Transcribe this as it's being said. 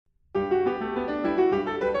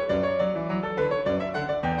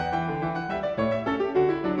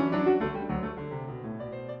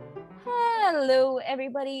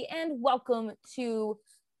everybody, and welcome to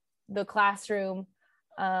the classroom.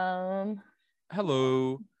 Hello.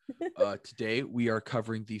 Today we are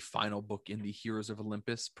covering the final book in the Heroes of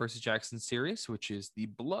Olympus Percy Jackson series, which is The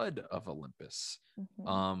Blood of Olympus.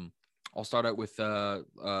 I'll start out with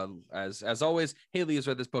as always, Haleigh has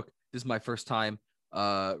read this book. This is my first time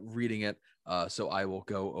reading it, so I will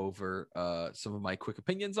go over some of my quick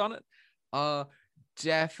opinions on it.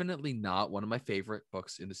 Definitely not one of my favorite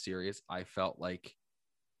books in the series. I felt like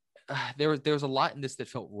there was a lot in this that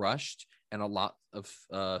felt rushed, and a lot of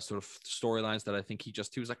sort of storylines that I think he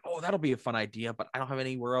was like, oh, that'll be a fun idea, but I don't have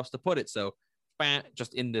anywhere else to put it, so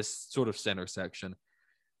just in this sort of center section.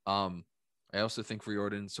 I also think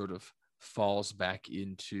Riordan sort of falls back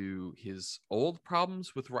into his old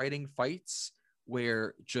problems with writing fights,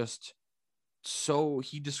 where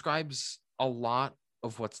he describes a lot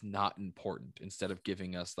of what's not important instead of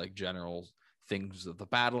giving us like general things of the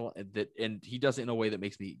battle, and he does it in a way that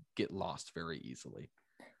makes me get lost very easily.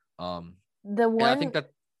 I think that's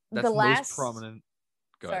the most prominent.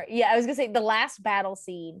 I was gonna say the last battle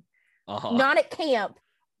scene, not at camp,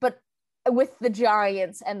 but with the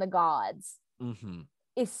giants and the gods,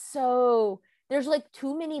 is so, there's like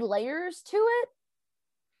too many layers to it.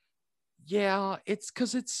 Yeah, it's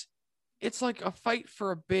because it's like a fight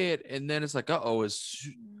for a bit, and then it's like,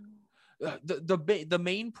 the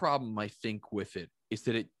main problem I think with it is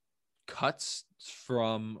that it cuts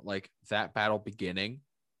from like that battle beginning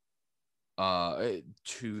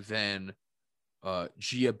to then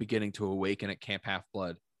Gia beginning to awaken at Camp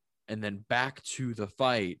Half-Blood, and then back to the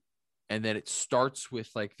fight, and then it starts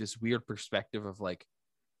with like this weird perspective of like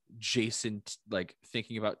Jason like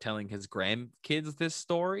thinking about telling his grandkids this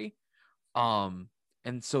story, and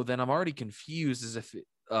so then I'm already confused as if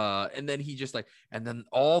and then he just like, and then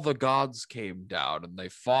all the gods came down and they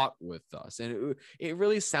fought with us, and it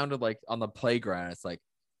really sounded like on the playground it's like,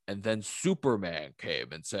 and then Superman came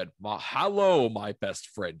and said, hello, my best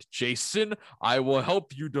friend Jason, I will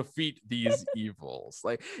help you defeat these evils.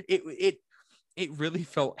 Like it really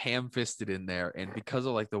felt ham-fisted in there, and because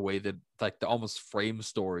of like the way that like the almost frame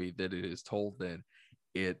story that it is told in,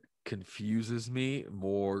 it confuses me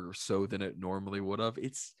more so than it normally would have.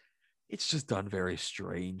 It's just done very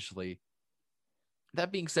strangely.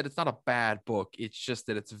 That being said, it's not a bad book. It's just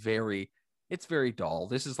that it's very dull.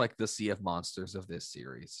 This is like the Sea of Monsters of this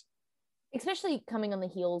series. Especially coming on the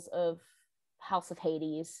heels of House of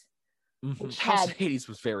Hades. House of Hades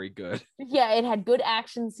was very good. Yeah, it had good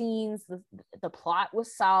action scenes. The plot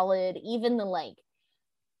was solid. Even the like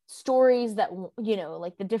stories that, you know,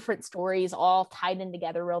 like the different stories all tied in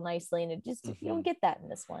together real nicely, and it just you don't get that in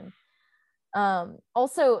this one.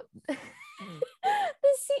 Also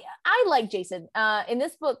I like Jason in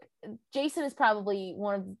this book. Jason is probably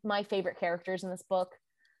one of my favorite characters in this book.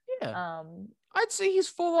 I'd say he's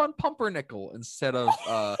full on pumpernickel instead of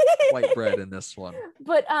white bread in this one.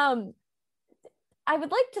 But I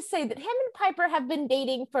would like to say that him and Piper have been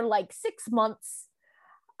dating for like 6 months,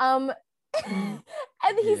 and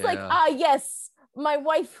he's like, yes, my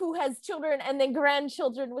wife who has children and then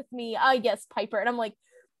grandchildren with me, yes, Piper. And I'm like,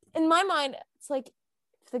 in my mind, it's like,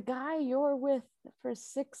 if the guy you're with for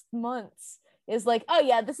 6 months is like, oh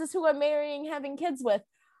yeah, this is who I'm marrying, having kids with,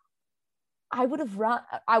 I would have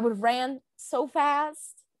ran so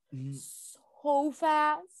fast.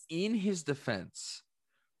 In his defense,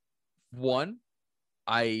 one,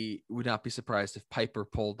 I would not be surprised if Piper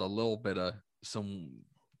pulled a little bit of some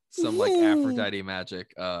like Aphrodite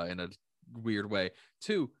magic in a weird way.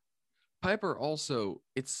 Two, Piper also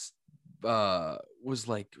was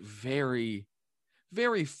like very,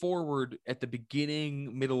 very forward at the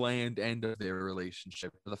beginning, middle, and end of their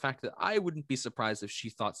relationship. The fact that I wouldn't be surprised if she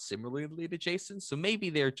thought similarly to Jason. So maybe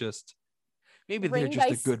they're just a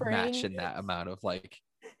good match in that amount of like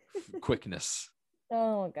quickness.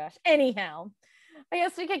 Oh gosh. Anyhow, I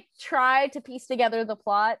guess we could try to piece together the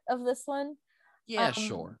plot of this one. Yeah,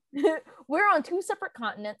 sure. We're on 2 separate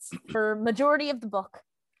continents for majority of the book.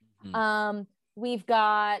 We've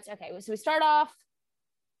got, so we start off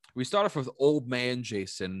with old man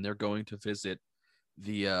Jason. They're going to visit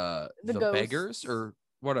the beggars, or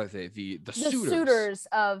what are they? The suitors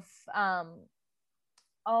of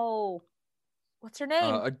what's her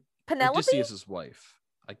name? Penelope? Odysseus's wife.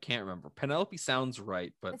 I can't remember. Penelope sounds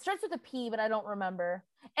right, but it starts with a P, but I don't remember.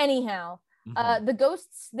 Anyhow, the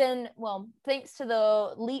ghosts then, well, thanks to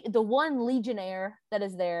the one legionnaire that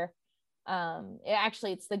is there,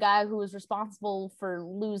 actually it's the guy who was responsible for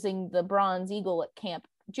losing the bronze eagle at Camp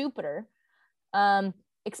Jupiter,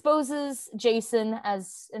 exposes Jason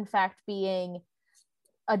as in fact being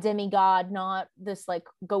a demigod, not this like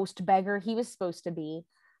ghost beggar he was supposed to be.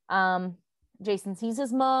 Jason sees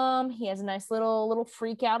his mom. He has a nice little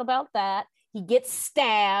freak out about that. He gets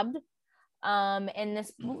stabbed. And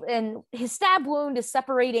his stab wound is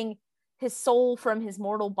separating his soul from his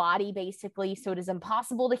mortal body, basically, so it is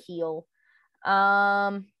impossible to heal.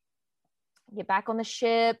 Get back on the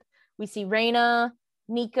ship. We see Raina,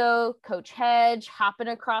 Nico, Coach Hedge hopping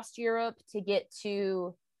across Europe to get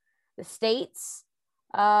to the States.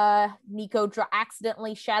 Nico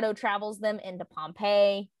accidentally shadow travels them into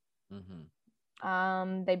Pompeii.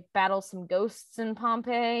 They battle some ghosts in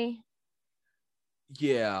Pompeii.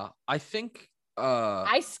 Yeah, I think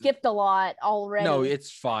I skipped a lot already. No,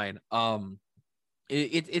 it's fine.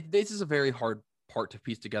 This is a very hard part to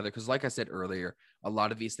piece together because, like I said earlier, a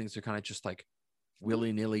lot of these things are kind of just like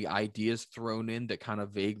willy-nilly ideas thrown in that kind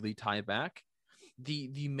of vaguely tie back.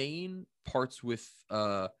 The main parts with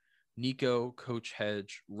Nico, Coach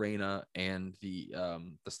Hedge, Raina, and the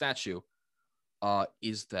statue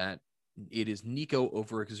is that it is Nico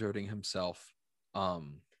overexerting himself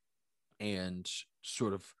and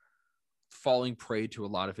sort of falling prey to a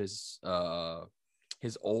lot of his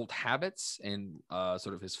old habits and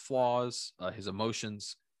sort of his flaws, his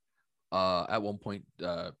emotions. At one point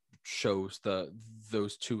shows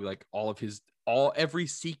those two, like every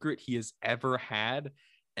secret he has ever had,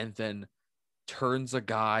 and then turns a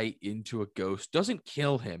guy into a ghost. Doesn't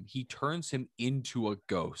kill him, he turns him into a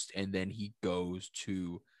ghost, and then he goes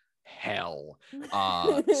to hell.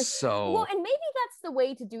 So well, and maybe that's the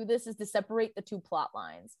way to do this, is to separate the two plot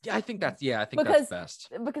lines. I think that's best,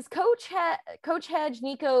 because Coach Hedge,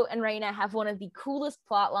 Nico, and Raina have one of the coolest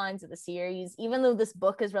plot lines of the series. Even though this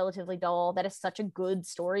book is relatively dull, that is such a good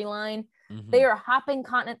storyline. They are hopping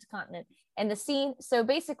continent to continent, and the scene. So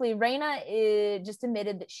basically, Raina just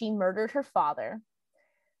admitted that she murdered her father,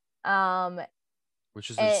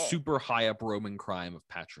 which is a super high up Roman crime of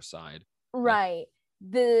patricide, right?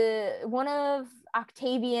 One of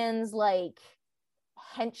Octavian's like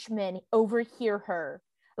henchmen overhear her,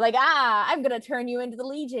 like, I'm gonna turn you into the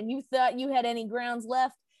Legion. You thought you had any grounds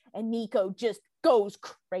left? And Nico just goes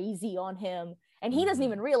crazy on him, and he doesn't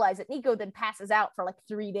even realize it. Nico then passes out for like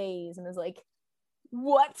 3 days and is like,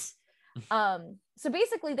 what? So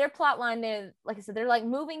basically their plot line, like I said, they're like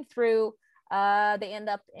moving through. They end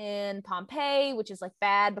up in Pompeii, which is like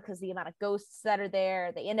bad because the amount of ghosts that are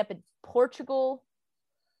there. They end up in Portugal.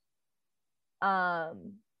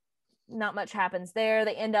 Not much happens there.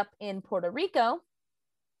 They end up in Puerto Rico.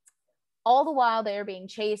 All the while they're being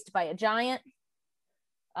chased by a giant,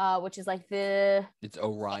 which is like it's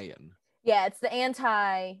Orion. Yeah, it's the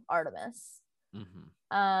anti-Artemis.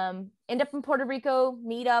 End up in Puerto Rico,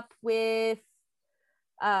 meet up with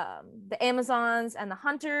the Amazons and the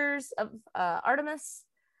hunters of Artemis.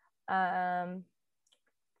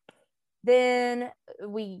 Then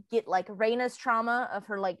we get like Raina's trauma of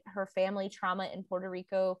her family trauma in Puerto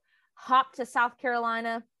Rico. Hop to South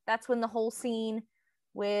Carolina. That's when the whole scene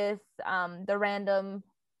with the random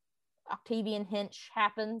Octavian hench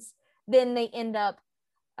happens. Then they end up,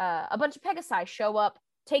 a bunch of Pegasi show up,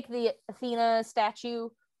 take the Athena statue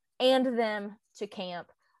and them to camp,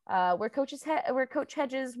 where Coach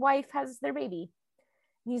Hedge's wife has their baby.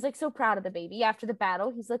 And he's like so proud of the baby. After the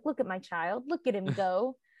battle, he's like, look at my child, look at him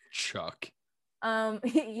go. Chuck.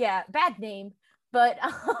 Yeah, bad name, but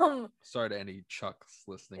sorry to any Chucks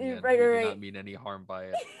listening in. Right. Do not mean any harm by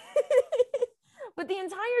it. But the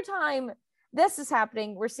entire time this is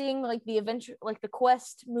happening, we're seeing like the adventure, like the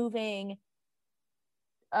quest moving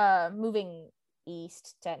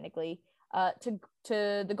east, technically,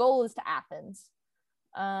 to the goal is to Athens.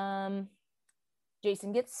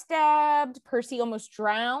 Jason gets stabbed. Percy almost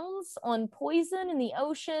drowns on poison in the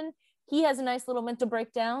ocean. He has a nice little mental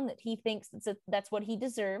breakdown that he thinks that's what he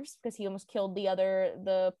deserves, because he almost killed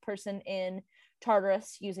the person in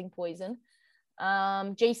Tartarus using poison.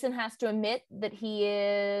 Jason has to admit that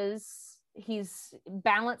he's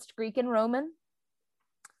balanced Greek and Roman.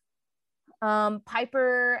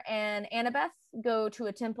 Piper and Annabeth go to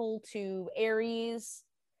a temple to Ares,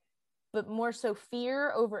 but more so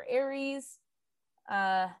fear over Ares.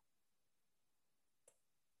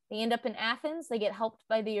 They end up in Athens. They get helped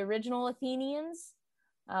by the original Athenians,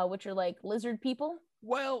 which are like lizard people.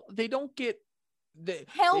 Well, they don't get they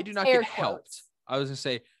do not get helped. I was gonna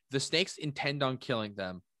say the snakes intend on killing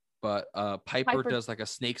them, but Piper does like a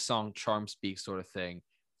snake song charm speak sort of thing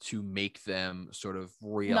to make them sort of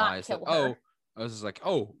realize that, I was just like,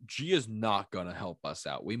 oh, Gia's not gonna help us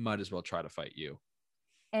out. We might as well try to fight you.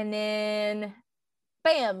 And then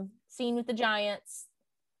bam, scene with the giants.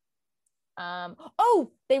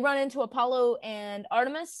 They run into Apollo and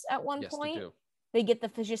Artemis at one point. They get the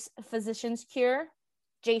physician's cure.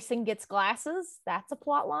 Jason gets glasses. That's a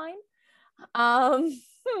plot line. Um,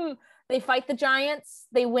 they fight the giants,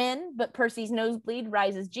 they win, but Percy's nosebleed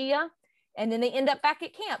rises Gia, and then they end up back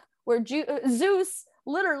at camp where Zeus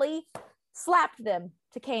literally slapped them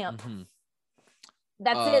to camp. Mm-hmm.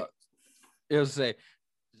 That's it. It was say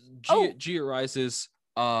Gia rises.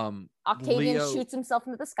 Octavian shoots himself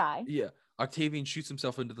into the sky. Yeah, Octavian shoots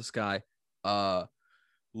himself into the sky.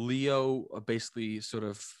 Leo basically sort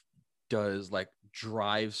of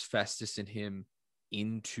drives Festus and him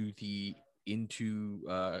into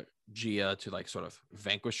Gia to like sort of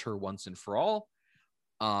vanquish her once and for all.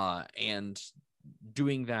 And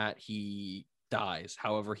doing that, he dies.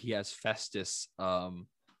 However, he has Festus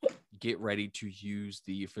get ready to use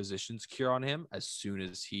the physician's cure on him as soon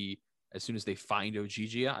as they find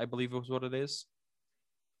Ogygia, I believe was what it is.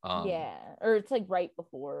 Yeah, or it's like right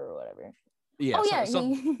before or whatever. Yeah. Oh yeah.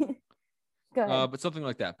 Go ahead. But something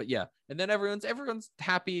like that. But yeah, and then everyone's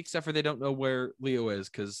happy except for they don't know where Leo is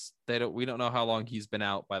because we don't know how long he's been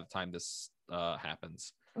out by the time this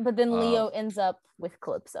happens. But then Leo ends up with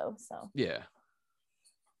Calypso. So yeah,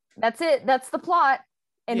 that's it. That's the plot.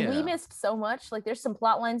 And we missed so much. Like there's some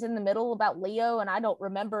plot lines in the middle about Leo, and I don't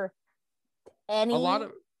remember any. A lot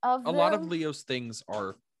of Leo's things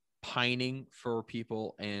are pining for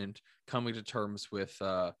people and coming to terms with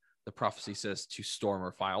the prophecy says to storm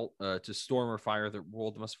or fire the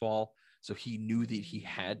world must fall. So he knew that he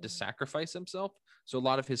had to sacrifice himself. So a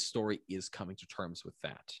lot of his story is coming to terms with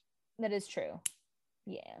that. That is true.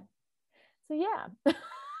 Yeah. So yeah,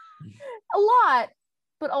 a lot,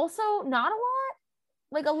 but also not a lot.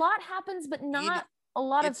 Like a lot happens, but not a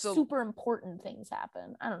lot of super important things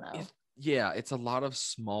happen. I don't know. It's a lot of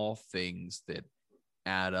small things that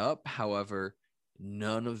add up. However,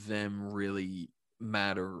 none of them really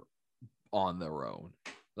matter on their own.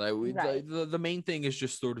 Like the main thing is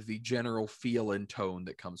just sort of the general feel and tone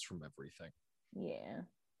that comes from everything. Yeah.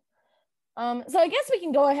 So I guess we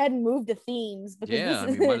can go ahead and move to themes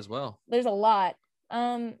because might as well. There's a lot.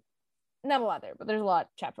 Not a lot there, but there's a lot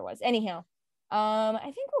chapter wise. Anyhow, I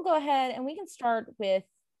think we'll go ahead and we can start with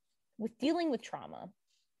dealing with trauma.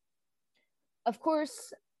 Of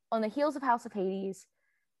course, on the heels of House of Hades,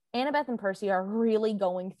 Annabeth and Percy are really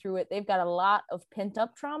going through it. They've got a lot of pent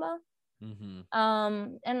up trauma. Mm-hmm.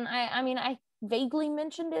 And I vaguely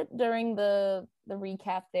mentioned it during the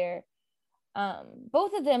recap there.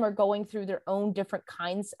 Both of them are going through their own different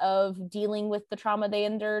kinds of dealing with the trauma they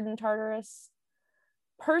endured in Tartarus.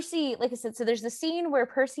 Percy, like I said, so there's the scene where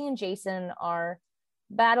Percy and Jason are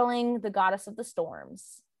battling the goddess of the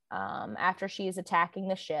storms after she is attacking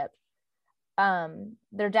the ship.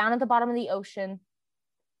 They're down at the bottom of the ocean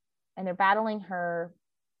and they're battling her,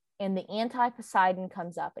 and the anti-Poseidon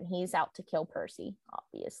comes up and he's out to kill Percy,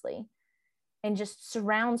 obviously, and just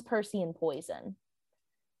surrounds Percy in poison.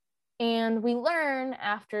 And we learn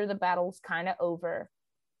after the battle's kind of over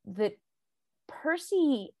that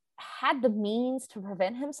Percy had the means to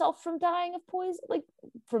prevent himself from dying of poison, like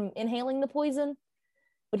from inhaling the poison,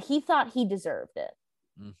 but he thought he deserved it.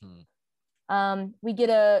 Mm-hmm. We get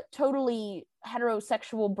a totally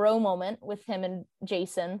heterosexual bro moment with him and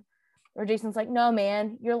Jason, where Jason's like, no,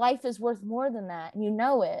 man, your life is worth more than that. And you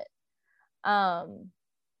know it. But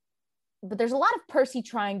there's a lot of Percy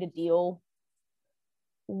trying to deal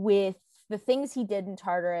with the things he did in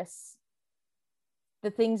Tartarus,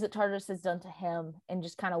 the things that Tartarus has done to him, and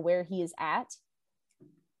just kind of where he is at.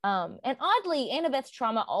 And oddly, Annabeth's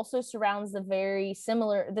trauma also surrounds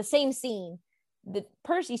the same scene that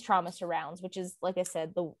Percy's trauma surrounds, which is, like I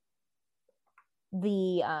said, the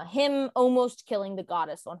him almost killing the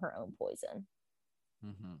goddess on her own poison.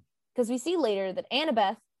 Because we see later that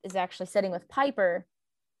Annabeth is actually sitting with Piper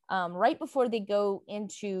right before they go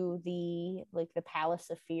into the Palace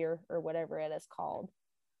of Fear or whatever it is called.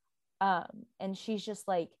 And she's just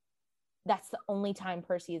like, that's the only time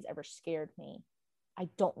Percy has ever scared me. I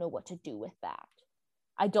don't know what to do with that.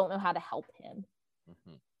 I don't know how to help him.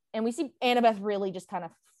 Mm-hmm. And we see Annabeth really just kind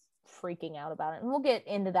of freaking out about it. And we'll get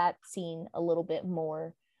into that scene a little bit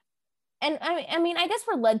more. And I mean, I guess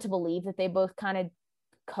we're led to believe that they both kind of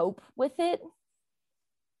cope with it.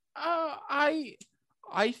 I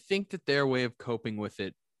think that their way of coping with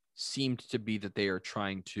it seemed to be that they are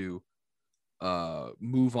trying to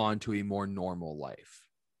move on to a more normal life.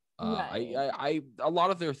 Right. A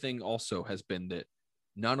lot of their thing also has been that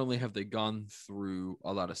not only have they gone through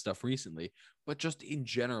a lot of stuff recently, but just in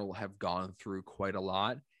general have gone through quite a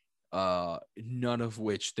lot, none of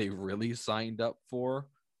which they really signed up for,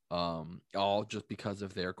 all just because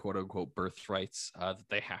of their quote unquote birthrights, that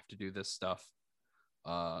they have to do this stuff.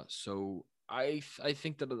 So I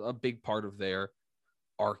think that a big part of their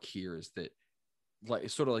arc here is that like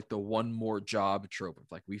sort of like the one more job trope of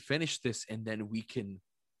like, we finish this and then we can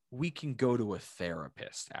go to a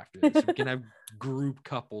therapist after this. We can have group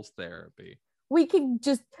couples therapy. We can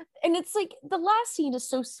just, and it's like the last scene is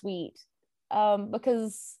so sweet,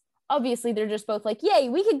 because obviously they're just both like, yay,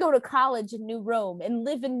 we could go to college in New Rome and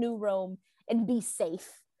live in New Rome and be safe.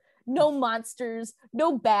 No monsters,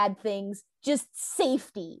 no bad things, just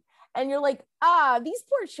safety. And you're like, these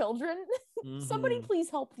poor children. Somebody please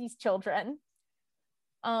help these children.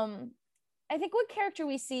 I think what character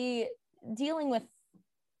we see dealing with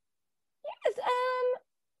a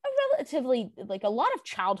relatively, like, a lot of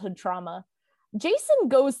childhood trauma. Jason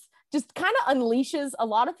just kind of unleashes a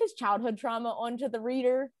lot of his childhood trauma onto the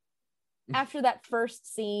reader after that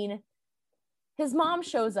first scene. His mom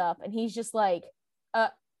shows up and he's just like,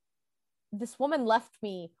 this woman left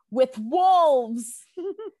me with wolves.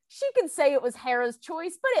 She could say it was Hera's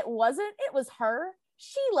choice, but it wasn't. It was her.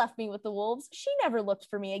 She left me with the wolves. She never looked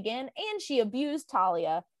for me again, and she abused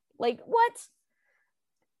Talia. Like, what?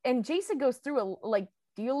 And Jason goes through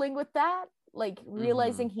dealing with that, like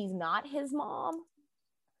realizing he's not his mom.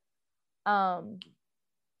 That's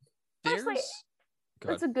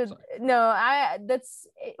a good. Sorry. No,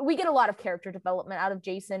 we get a lot of character development out of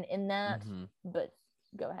Jason in that. But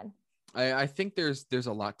go ahead. I think there's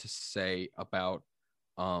a lot to say about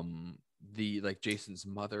Jason's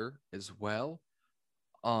mother as well,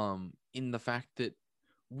 in the fact that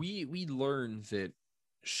we learn that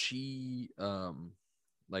she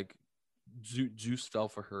Zeus fell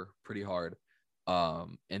for her pretty hard,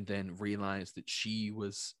 and then realized that she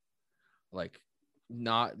was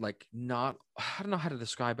not I don't know how to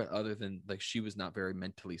describe it other than like she was not very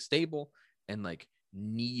mentally stable and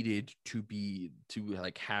needed to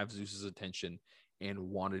have Zeus's attention and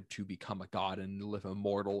wanted to become a god and live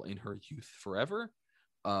immortal in her youth forever,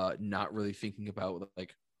 not really thinking about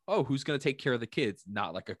who's going to take care of the kids,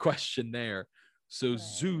 not a question there. So right.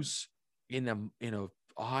 Zeus in a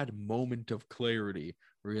odd moment of clarity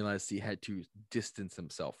realized he had to distance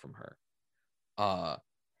himself from her,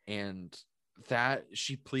 and that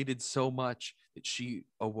she pleaded so much that she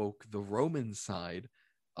awoke the Roman side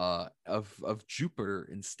of Jupiter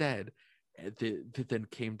instead, that then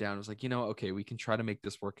came down and was like, okay, we can try to make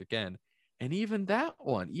this work again. And even that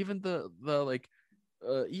one, even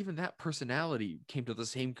even that personality came to the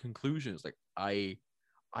same conclusion. It's like, I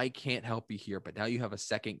can't help you here, but now you have a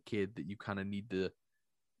second kid that you kind of need to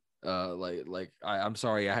I'm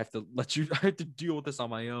sorry, I have to let you, I have to deal with this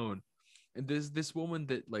on my own. And there's this woman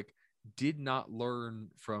that did not learn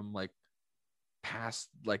from past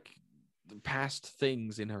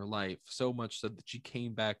things in her life, so much so that she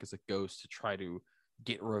came back as a ghost to try to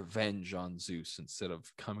get revenge on Zeus instead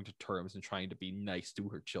of coming to terms and trying to be nice to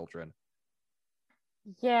her children.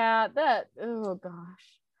 Yeah, oh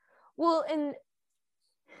gosh. Well, and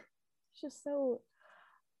it's just so,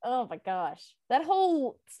 oh my gosh, that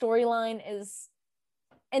whole storyline is,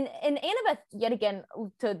 and Annabeth, yet again,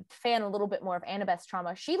 to fan a little bit more of Annabeth's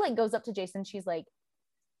trauma, she goes up to Jason, she's like,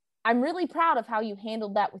 I'm really proud of how you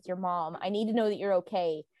handled that with your mom. I need to know that you're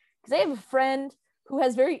okay. Because I have a friend who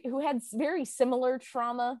had very similar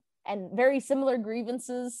trauma and very similar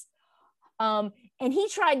grievances. And he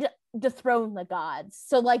tried to dethrone the gods.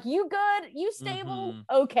 So you good? You stable?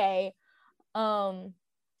 Okay.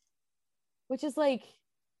 Which is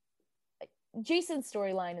Jason's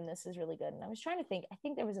storyline in this is really good. And I was trying to think, I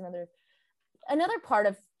think there was another part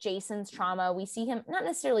of Jason's trauma. We see him, not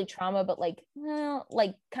necessarily trauma, but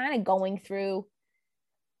kind of going through,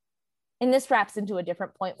 and this wraps into a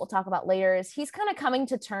different point we'll talk about later, is he's kind of coming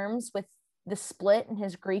to terms with the split in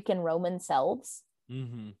his Greek and Roman selves.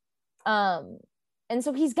 And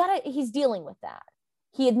so he's dealing with that.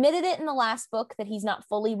 He admitted it in the last book that he's not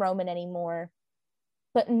fully Roman anymore,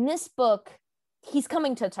 but in this book he's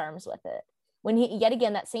coming to terms with it. When yet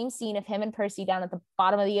again, that same scene of him and Percy down at the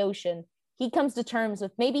bottom of the ocean, he comes to terms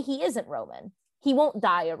with maybe he isn't Roman. He won't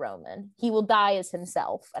die a Roman. He will die as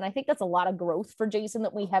himself. And I think that's a lot of growth for Jason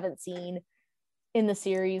that we haven't seen in the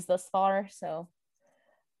series thus far. So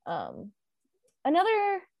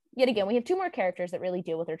yet again, we have two more characters that really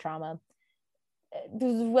deal with their trauma,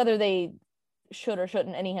 whether they should or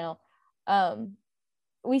shouldn't anyhow.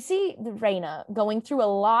 We see Reina going through a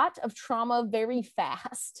lot of trauma very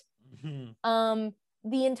fast. The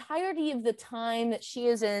entirety of the time that she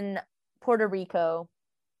is in Puerto Rico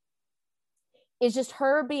is just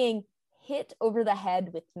her being hit over the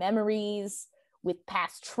head with memories, with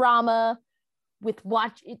past trauma, with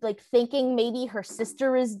thinking maybe her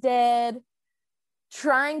sister is dead,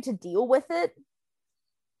 trying to deal with it.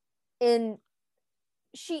 And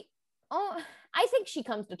I think she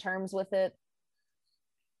comes to terms with it.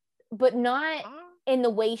 but not in the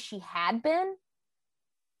way she had been.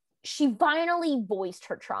 She finally voiced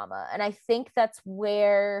her trauma, and I think that's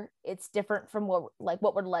where it's different from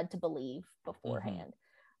what we're led to believe beforehand.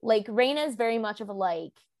 Like Raina is very much of a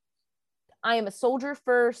like, I am a soldier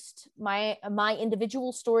first. My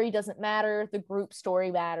individual story doesn't matter. The group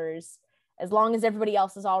story matters. As long as everybody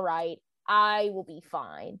else is all right, I will be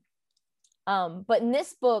fine. But in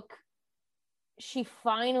this book, she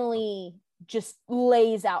finally just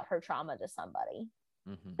lays out her trauma to somebody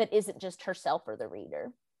that isn't just herself or the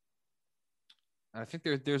reader. I think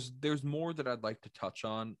there's more that I'd like to touch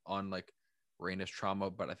on like Raina's trauma,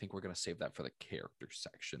 but I think we're going to save that for the character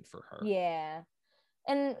section for her. Yeah.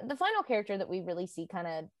 And the final character that we really see kind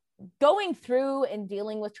of going through and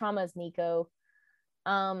dealing with trauma is Nico.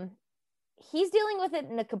 He's dealing with it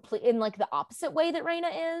in like the opposite way that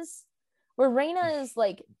Raina is, where Raina is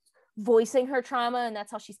like voicing her trauma and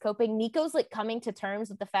that's how she's coping. Nico's like coming to terms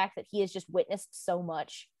with the fact that he has just witnessed so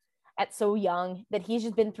much at so young, that he's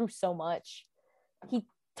just been through so much. He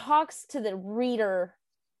talks to the reader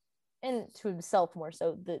and to himself more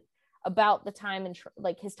so about the time in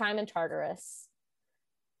like his time in Tartarus,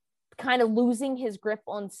 kind of losing his grip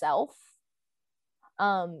on self.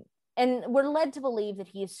 And we're led to believe that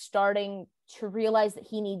he is starting to realize that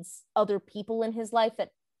he needs other people in his life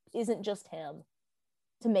that isn't just him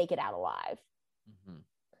to make it out alive.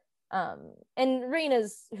 And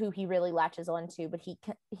Raina's who he really latches on to, but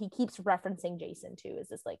he keeps referencing Jason too. Is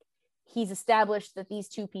this like, he's established that these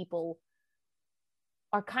two people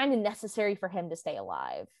are kind of necessary for him to stay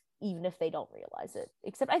alive, even if they don't realize it.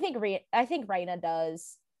 Except I think Raina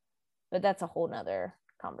does, but that's a whole nother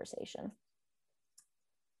conversation.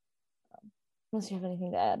 Unless you have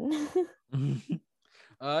anything to add.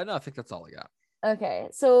 No, I think that's all I got. Okay,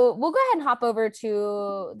 so we'll go ahead and hop over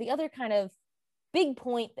to the other kind of big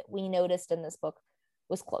point that we noticed in this book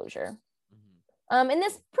was closure. And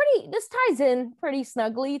this ties in pretty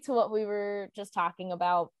snugly to what we were just talking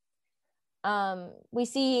about. We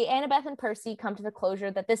see Annabeth and Percy come to the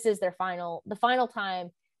closure that this is the final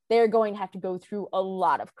time they're going to have to go through a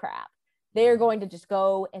lot of crap. They're going to just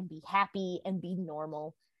go and be happy and be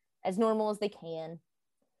normal as they can.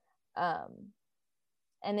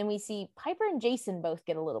 And then we see Piper and Jason both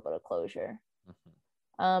get a little bit of closure.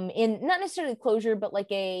 In not necessarily closure, but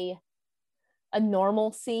like a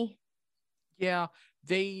normalcy. Yeah,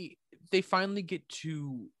 they finally get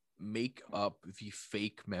to make up the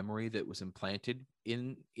fake memory that was implanted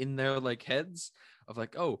in their like heads of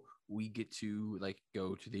like, oh, we get to like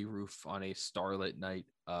go to the roof on a starlit night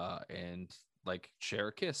and like share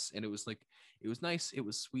a kiss. And it was nice, it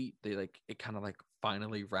was sweet. They like, it kind of like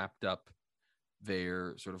finally wrapped up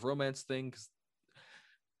their sort of romance thing, because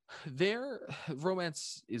their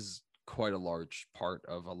romance is quite a large part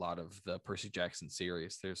of a lot of the Percy Jackson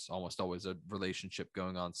series. There's almost always a relationship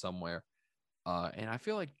going on somewhere. And I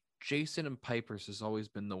feel like Jason and Piper's has always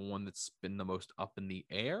been the one that's been the most up in the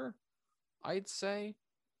air, I'd say.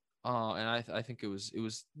 And I think it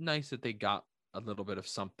was nice that they got a little bit of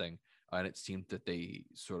something. And it seemed that they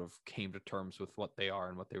sort of came to terms with what they are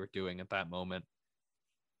and what they were doing at that moment.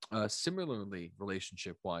 Similarly,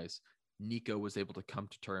 relationship-wise, Nico was able to come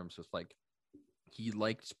to terms with like, he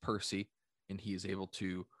liked Percy and he is able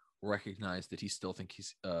to recognize that he still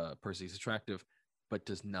thinks Percy's attractive, but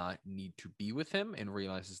does not need to be with him, and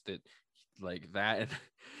realizes that like that.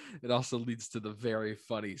 It also leads to the very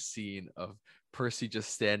funny scene of Percy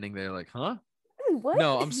just standing there like, huh? What?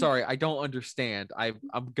 No, I'm sorry, I don't understand.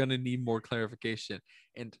 I'm gonna need more clarification.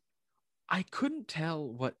 And I couldn't tell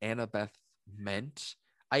what Annabeth meant.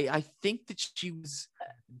 I think that she was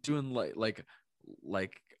doing like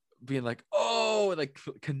being like, oh, like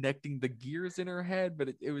connecting the gears in her head, but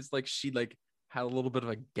it was like she like had a little bit of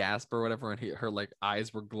a gasp or whatever, and her like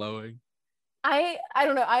eyes were glowing. I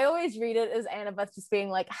don't know. I always read it as Annabeth just being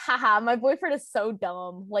like, haha, my boyfriend is so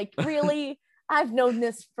dumb. Like, really? I've known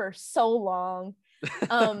this for so long.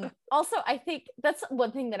 Also, I think that's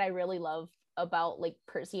one thing that I really love about like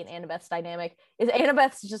Percy and Annabeth's dynamic is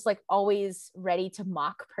Annabeth's just like always ready to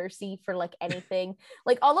mock Percy for like anything.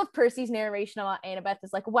 Like all of Percy's narration about Annabeth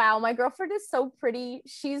is like, wow, my girlfriend is so pretty,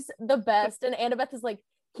 she's the best, and Annabeth is like,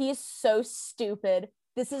 he is so stupid,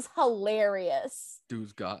 this is hilarious,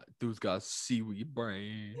 dude's got seaweed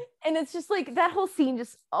brain. And it's just like that whole scene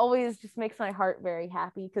just always just makes my heart very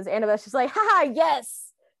happy because Annabeth's just like, haha,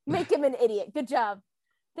 yes, make him an idiot, good job,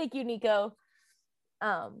 thank you, Nico.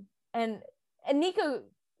 And Nico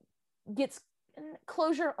gets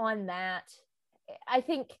closure on that. I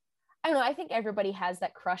think everybody has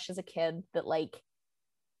that crush as a kid that like,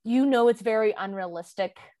 you know, it's very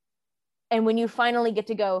unrealistic. And when you finally get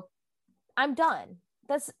to go, I'm done.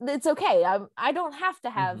 it's okay. I don't have to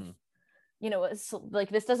have, Mhm. you know, like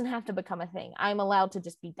this doesn't have to become a thing. I'm allowed to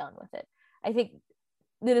just be done with it. I think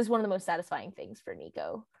that is one of the most satisfying things for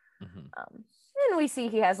Nico. And we see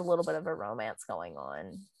he has a little bit of a romance going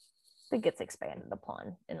on that gets expanded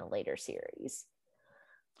upon in a later series.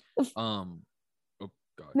 Oh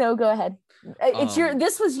God. No, go ahead. It's your.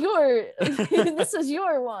 This was your. This was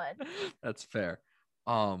your one. That's fair.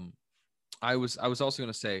 I was also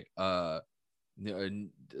gonna say, as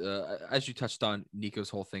you touched on Nico's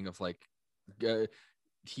whole thing of like,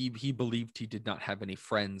 he believed he did not have any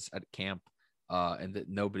friends at camp, and that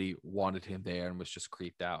nobody wanted him there and was just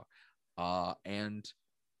creeped out. And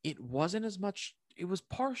it wasn't as much. It was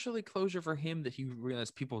partially closure for him that he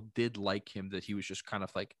realized people did like him. That he was just kind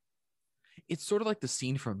of like. It's sort of like the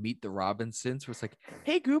scene from Meet the Robinsons, where it's like,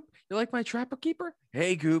 "Hey Goop, you like my trapper keeper?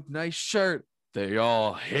 Hey Goop, nice shirt." They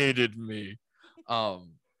all hated me. But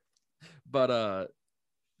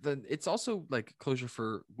then it's also like closure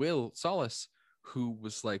for Will Solace, who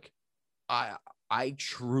was like, I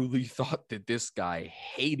truly thought that this guy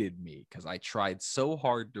hated me because I tried so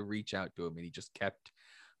hard to reach out to him and he just kept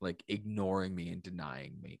like ignoring me and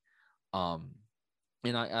denying me.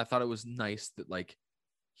 And I thought it was nice that like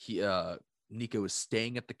he Nico is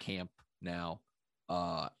staying at the camp now,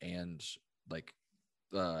 and like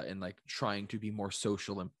trying to be more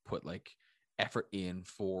social and put like effort in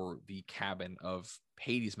for the cabin of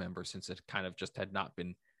Hades members, since it kind of just had not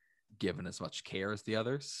been given as much care as the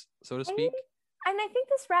others, so to speak. And I think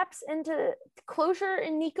this wraps into closure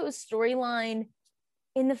in Nico's storyline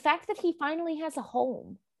in the fact that he finally has a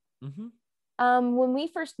home. When we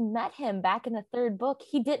first met him back in the third book,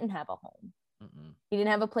 he didn't have a home. He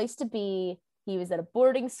didn't have a place to be. He was at a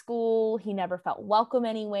boarding school. He never felt welcome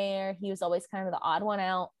anywhere. He was always kind of the odd one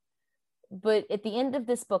out. But at the end of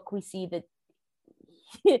this book, we see that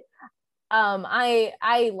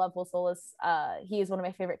I love Will Solis. He is one of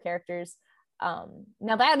my favorite characters.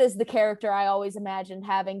 Now that is the character I always imagined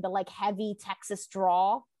having, the like heavy Texas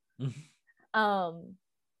drawl. But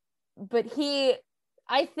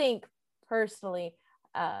I think personally,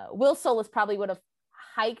 Will Solis probably would have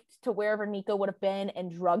hiked to wherever Nico would have been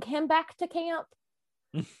and drug him back to camp.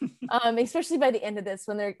 Especially by the end of this,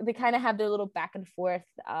 when they kind of have their little back and forth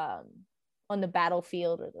on the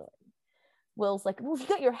battlefield, or Will's like, well, if you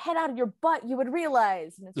got your head out of your butt, you would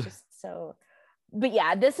realize. And it's just so. But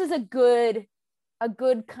yeah, this is a good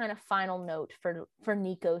kind of final note for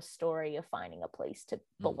Nico's story of finding a place to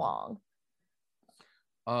belong.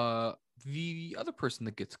 The other person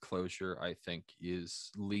that gets closure, I think,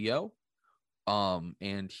 is Leo.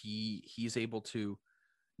 And he's able to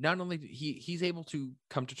not only he's able to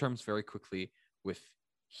come to terms very quickly with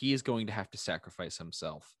he is going to have to sacrifice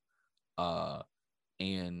himself,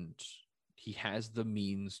 and he has the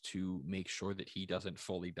means to make sure that he doesn't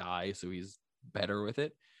fully die, so he's better with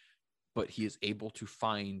it. But he is able to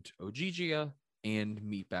find Ogygia and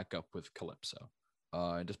meet back up with Calypso.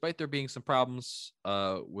 And despite there being some problems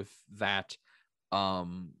with that,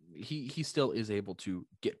 he still is able to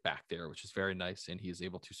get back there, which is very nice, and he is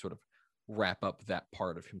able to sort of wrap up that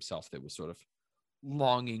part of himself that was sort of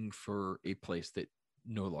longing for a place that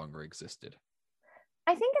no longer existed.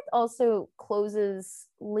 I think it also closes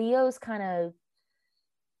Leo's kind of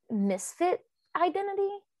misfit identity.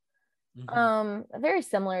 Very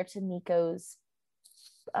similar to Nico's,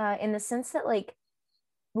 in the sense that like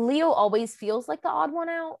Leo always feels like the odd one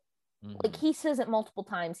out. Like he says it multiple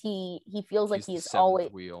times. He feels like he's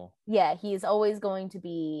always wheel. Yeah, he is always going to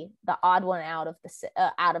be the odd one out of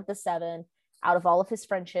the seven. Out of all of his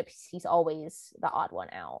friendships, he's always the odd one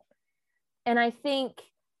out. And I think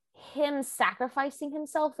him sacrificing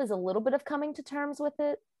himself is a little bit of coming to terms with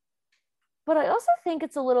it. But I also think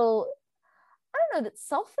it's a little, I don't know that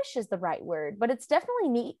selfish is the right word, but it's definitely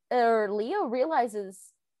neat. Or Leo realizes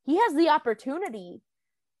he has the opportunity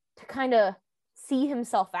to kind of see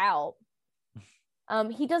himself out.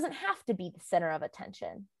 He doesn't have to be the center of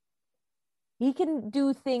attention. He can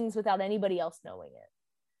do things without anybody else knowing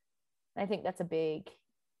it. I think that's a big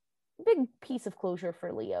piece of closure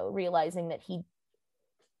for Leo, realizing that he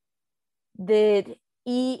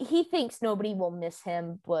thinks nobody will miss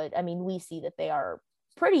him, but I mean, we see that they are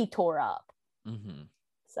pretty tore up.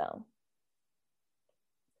 So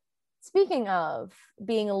speaking of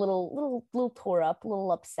being a little tore up, a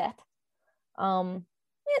little upset,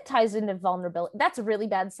 it ties into vulnerability. That's a really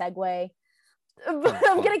bad segue, but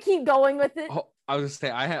I'm gonna keep going with it. I was gonna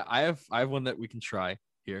say I have one that we can try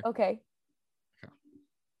here. Okay.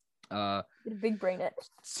 Big brain it.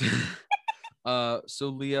 So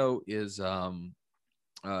Leo is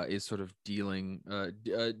sort of dealing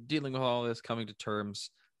with all this, coming to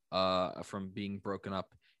terms from being broken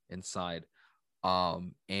up inside.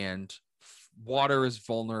 And water is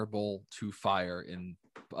vulnerable to fire in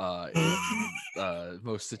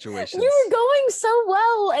most situations. You were going so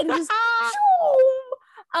well and just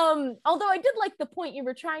although I did like the point you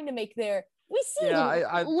were trying to make there. We see Leo.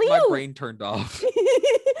 My brain turned off.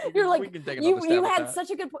 You're like, you had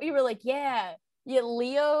such a good point. You were like, yeah,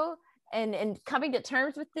 Leo and coming to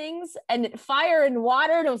terms with things and fire and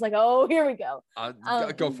water. And I was like, oh, here we go.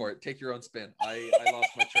 Go for it. Take your own spin. I lost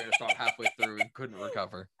my train of thought halfway through and couldn't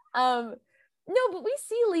recover. No, but we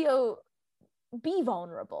see Leo be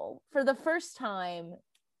vulnerable for the first time,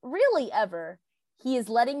 really ever. He is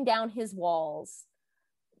letting down his walls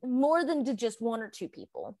more than to just one or two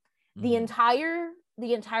people. The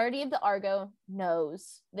entirety of the Argo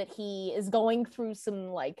knows that he is going through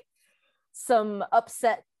some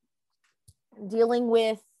upset dealing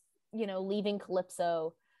with, leaving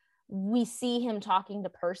Calypso. We see him talking to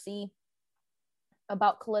Percy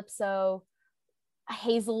about Calypso.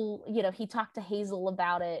 Hazel, he talked to Hazel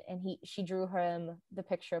about it, and she drew him the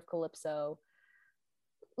picture of Calypso.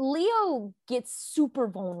 Leo gets super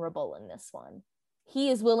vulnerable in this one. He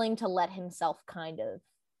is willing to let himself kind of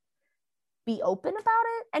be open about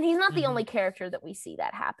it, and he's not the only character that we see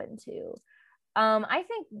that happen to. I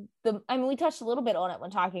think we touched a little bit on it when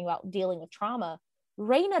talking about dealing with trauma.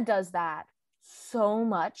 Raina does that so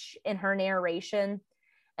much in her narration,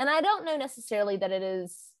 and I don't know necessarily that it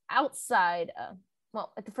is outside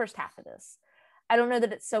at the first half of this, I don't know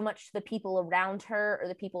that it's so much the people around her or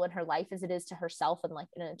the people in her life as it is to herself and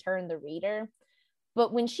in turn the reader.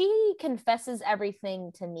 But when she confesses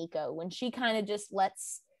everything to Nico, when she kind of just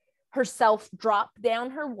lets herself drop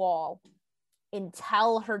down her wall and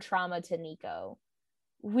tell her trauma to Nico,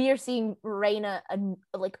 we are seeing Raina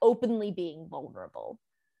openly being vulnerable.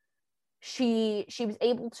 She was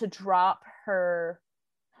able to drop her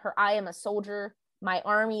I am a soldier, my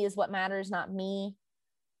army is what matters, not me.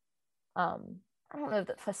 I don't know if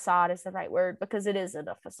the facade is the right word, because it isn't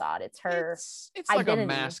a facade. It's her it's identity. Like a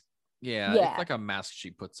mask. Yeah, it's like a mask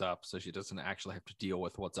she puts up so she doesn't actually have to deal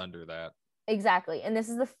with what's under that. Exactly. And this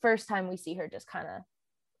is the first time we see her just kind of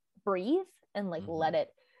breathe and let it.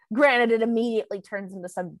 Granted, it immediately turns into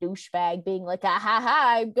some douchebag being like,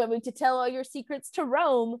 I'm going to tell all your secrets to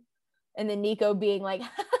Rome. And then Nico being like,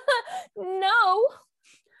 no.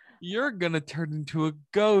 You're going to turn into a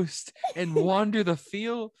ghost and wander the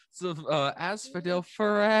fields of Asphodel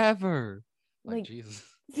forever. Jesus.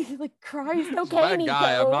 Christ, okay, bad Nico.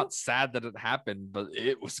 Guy. I'm not sad that it happened, but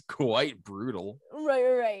it was quite brutal.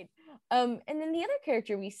 Right. And then the other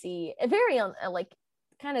character we see, a very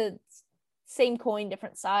kind of same coin,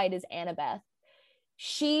 different side, is Annabeth.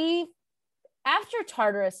 She, after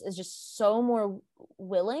Tartarus, is just so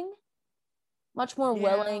much more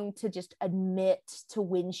willing to just admit to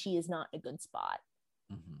when she is not in a good spot.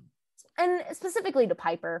 And specifically to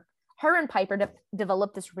Piper. Her and Piper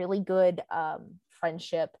developed this really good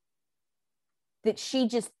friendship that she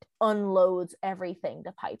just unloads everything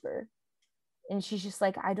to Piper. And she's just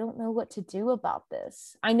like, I don't know what to do about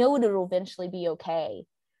this. I know it'll eventually be okay.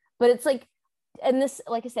 But it's and this,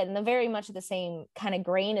 like I said, in the very much of the same kind of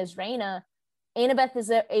grain as Raina, Annabeth is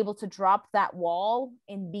able to drop that wall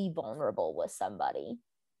and be vulnerable with somebody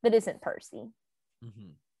that isn't Percy.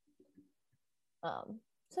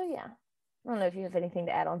 So yeah, I don't know if you have anything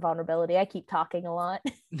to add on vulnerability. I keep talking a lot.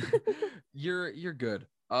 You're good.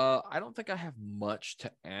 I don't think I have much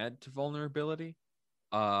to add to vulnerability.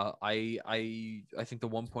 I think the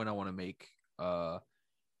one point I want to make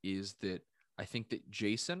is that I think that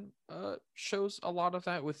Jason shows a lot of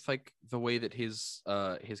that with the way that his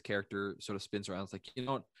character sort of spins around. It's like,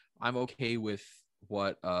 I'm okay with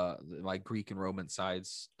what my Greek and Roman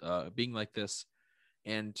sides being like this.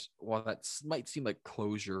 And while that might seem like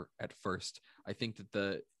closure at first, I think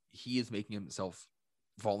that he is making himself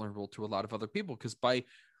vulnerable to a lot of other people, because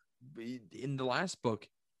in the last book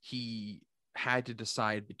he had to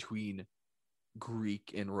decide between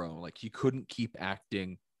Greek and Rome. He couldn't keep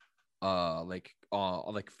acting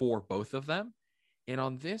for both of them. And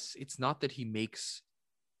on this, it's not that he makes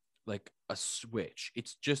a switch.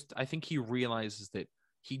 It's just, I think he realizes that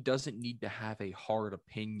he doesn't need to have a hard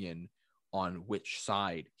opinion on which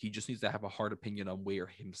side. He just needs to have a hard opinion on where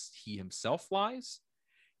he himself lies.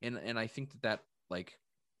 And I think that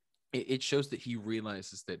it shows that he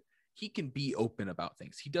realizes that he can be open about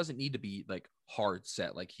things. He doesn't need to be hard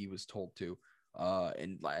set like he was told to.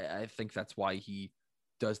 And I think that's why he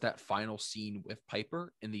does that final scene with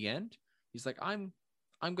Piper in the end. He's like, I'm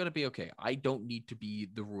going to be okay. I don't need to be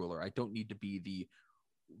the ruler. I don't need to be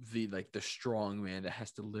the strong man that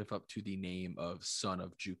has to live up to the name of son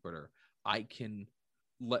of Jupiter. I can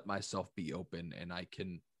let myself be open, and I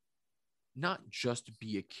can not just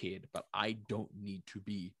be a kid, but I don't need to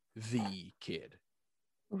be the kid.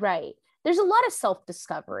 Right. There's a lot of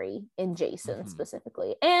self-discovery in Jason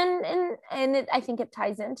specifically. And I think it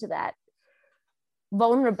ties into that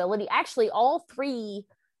vulnerability. Actually, all three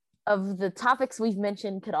of the topics we've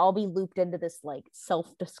mentioned could all be looped into this like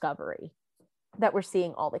self-discovery that we're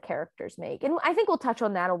seeing all the characters make. And I think we'll touch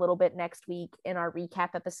on that a little bit next week in our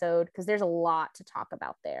recap episode, because there's a lot to talk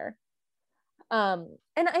about there. And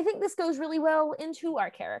I think this goes really well into our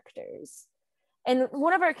characters. And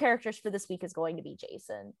one of our characters for this week is going to be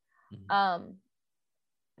Jason.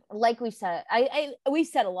 Like we said, we've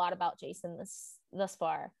said a lot about Jason thus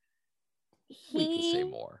far. We can say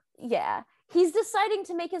more. Yeah, he's deciding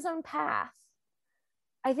to make his own path.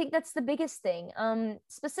 I think that's the biggest thing.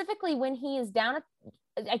 Specifically when he is down at,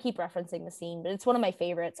 I keep referencing the scene, but it's one of my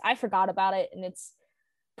favorites. I forgot about it, and it's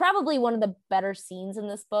probably one of the better scenes in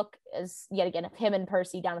this book, is yet again of him and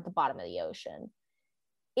Percy down at the bottom of the ocean.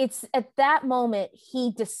 It's at that moment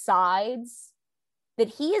he decides that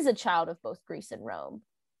he is a child of both Greece and Rome,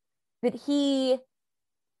 that he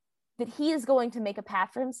is going to make a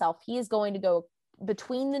path for himself. He is going to go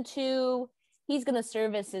between the two. He's going to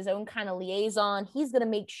serve as his own kind of liaison. He's going to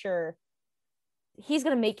make sure he's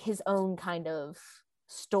going to make his own kind of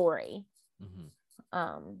story.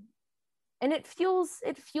 And it fuels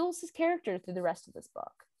his character through the rest of this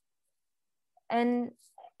book. And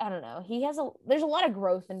I don't know, there's a lot of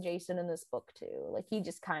growth in Jason in this book too. Like he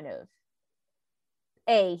just kind of,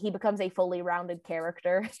 he becomes a fully rounded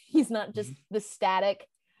character. He's not just the static,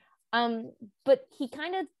 but he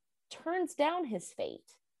kind of turns down his fate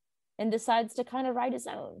and decides to kind of write his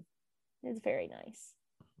own. It's very nice.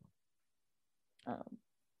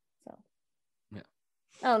 So yeah,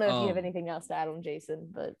 I don't know if you have anything else to add on Jason,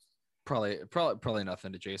 but probably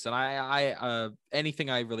nothing to Jason. I anything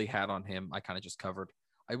I really had on him, I kind of just covered.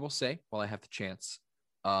 I will say, while I have the chance,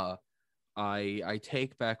 I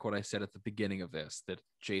take back what I said at the beginning of this, that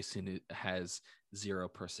Jason has zero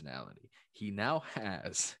personality. He now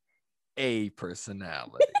has a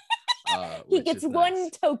personality. He gets one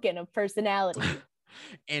token of personality.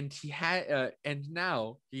 And and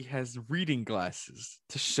now he has reading glasses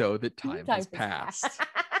to show that time has passed.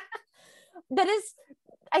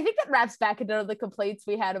 I think that wraps back into the complaints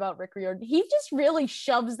we had about Rick Riordan. He just really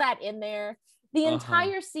shoves that in there. The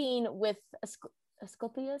entire scene with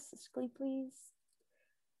Asclepius,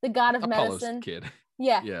 the god of Apollo's medicine, kid.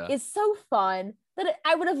 Yeah, is so fun that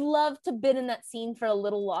I would have loved to have been in that scene for a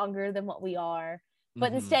little longer than what we are.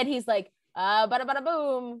 But instead, he's like, bada bada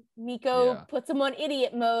boom. Nico puts him on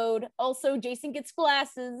idiot mode. Also, Jason gets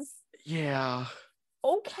glasses. Yeah.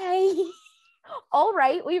 Okay. All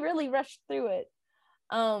right. We really rushed through it.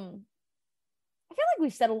 I feel like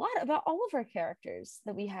we've said a lot about all of our characters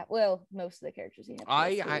that we have. Well, most of the characters we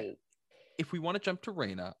have. If we want to jump to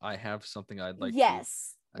Raina, I have something I'd like.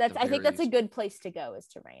 Yes, I think that's a good place to go, is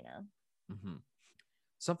to Raina.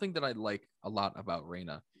 Something that I like a lot about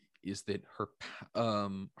Raina is that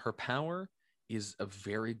her power is a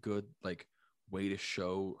very good like way to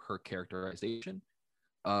show her characterization.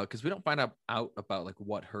 Because we don't find out about like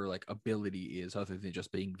what her like ability is, other than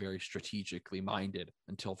just being very strategically minded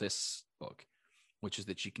until this book, which is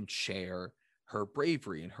that she can share her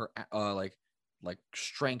bravery and her like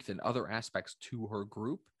strength and other aspects to her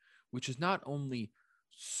group, which is not only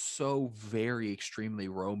so very extremely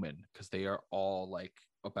Roman, because they are all like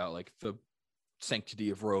about like the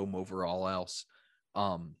sanctity of Rome over all else,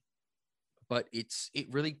 but it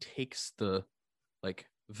really takes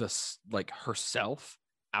herself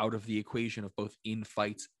out of the equation of both in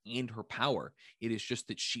fights and her power. It is just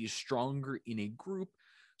that she is stronger in a group,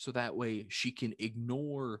 so that way she can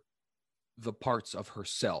ignore the parts of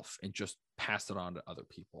herself and just pass it on to other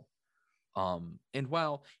people. And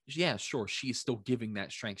while, yeah, sure, she's still giving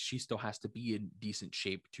that strength, she still has to be in decent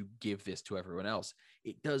shape to give this to everyone else.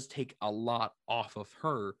 It does take a lot off of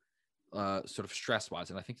her, sort of stress-wise,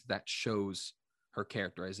 and I think that shows her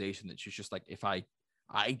characterization, that she's just like, if I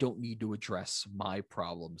don't need to address my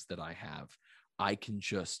problems that I have. I can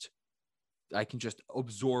just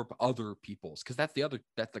absorb other people's, because that's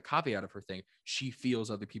the caveat of her thing. She feels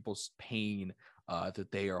other people's pain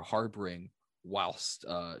that they are harboring whilst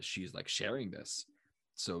she's like sharing this.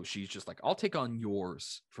 So she's just like, I'll take on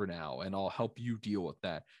yours for now and I'll help you deal with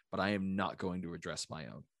that, but I am not going to address my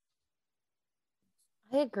own.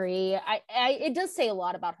 I agree. It does say a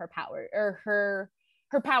lot about her power, or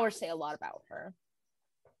her powers say a lot about her.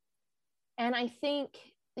 And I think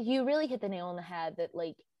you really hit the nail on the head, that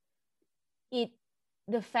like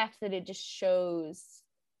the fact that it just shows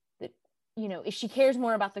that, you know, if she cares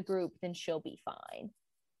more about the group, then she'll be fine.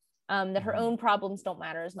 that her own problems don't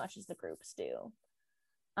matter as much as the group's do.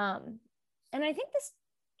 And I think this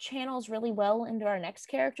channels really well into our next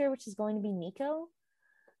character, which is going to be Nico.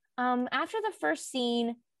 After the first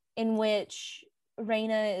scene in which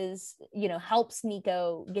Raina is, helps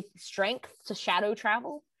Nico get the strength to shadow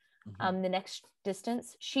travel the next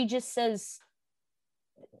distance, she just says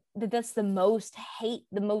that that's the most hate,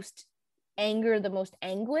 the most anger, the most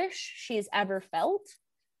anguish she has ever felt.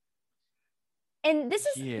 And this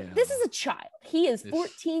is a child. He is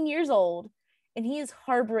 14 years old, and he is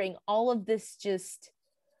harboring all of this just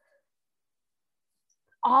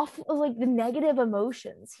like the negative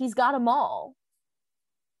emotions. He's got them all.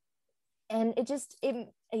 And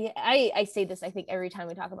I say this, I think, every time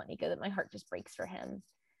we talk about Nico, that my heart just breaks for him.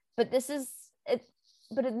 But this is it.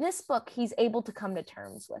 But in this book, he's able to come to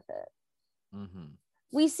terms with it.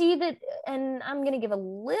 We see that, and I'm going to give a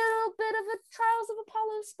little bit of a Trials of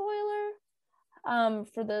Apollo spoiler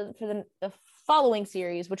for the following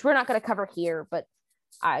series, which we're not going to cover here, but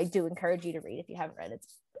I do encourage you to read if you haven't read it.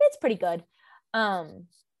 It's pretty good.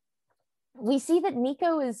 We see that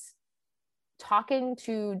Nico is talking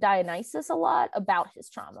to Dionysus a lot about his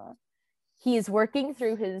trauma. He is working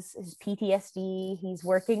through his PTSD. He's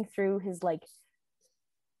working through his like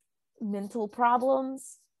mental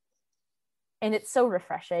problems, and it's so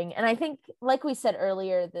refreshing. And I think, like we said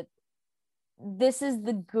earlier, that this is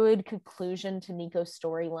the good conclusion to Nico's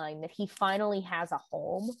storyline, that he finally has a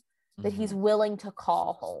home that he's willing to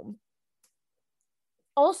call home.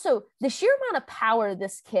 Also, the sheer amount of power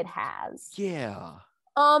this kid has. Yeah.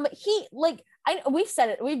 He, like, we've said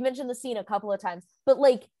it, we've mentioned the scene a couple of times, but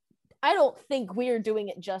like, I don't think we're doing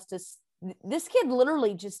it justice. This kid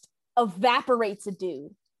literally just evaporates a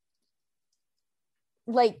dude.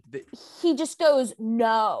 Like, he just goes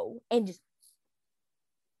no and just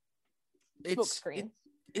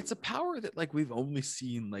it's a power that like we've only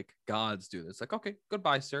seen like gods do this. Like, okay,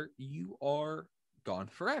 goodbye, sir, you are gone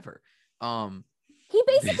forever. He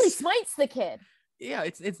basically smites the kid. Yeah,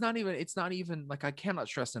 it's not even like, I cannot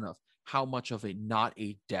stress enough how much of not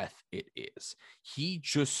a death it is. He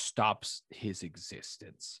just stops his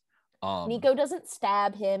existence. Nico doesn't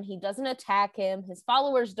stab him. He doesn't attack him. His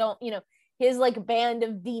followers don't, his like band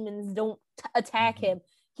of demons don't attack him.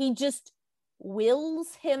 He just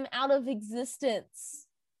wills him out of existence.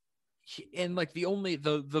 And like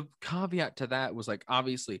the caveat to that was like,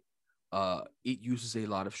 obviously it uses a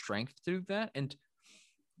lot of strength to do that, and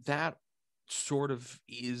that sort of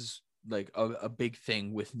is like a big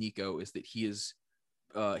thing with Nico, is that he's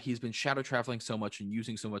been shadow traveling so much and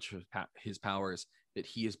using so much of his powers that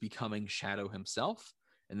he is becoming shadow himself,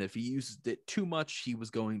 and that if he uses it too much, he was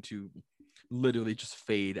going to literally just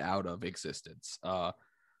fade out of existence.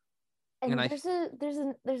 And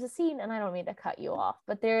there's a scene, and I don't mean to cut you off,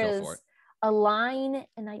 but there is a line,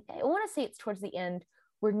 and I want to say it's towards the end,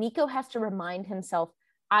 where Nico has to remind himself,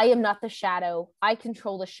 I am not the shadow. I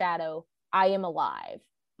control the shadow. I am alive.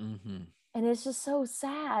 And it's just so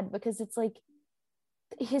sad, because it's like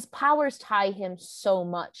his powers tie him so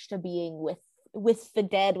much to being with the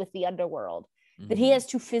dead, with the underworld, that he has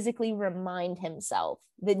to physically remind himself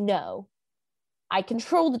that no, I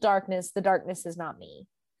control the darkness. The darkness is not me.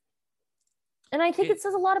 And I think it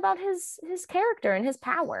says a lot about his character and his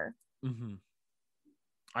power.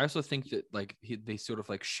 I also think that like they sort of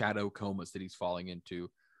like shadow comas that he's falling into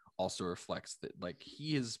also reflects that like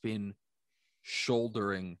he has been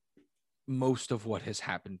shouldering most of what has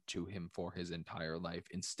happened to him for his entire life,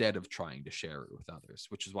 instead of trying to share it with others,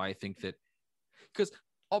 which is why I think that, because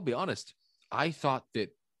I'll be honest, I thought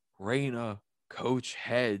that Raina, Coach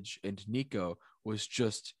Hedge, and Nico was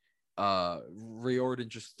just Riordan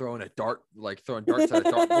just throwing darts at a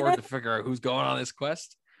dartboard to figure out who's going on this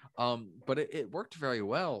quest. But it worked very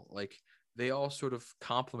well. Like, they all sort of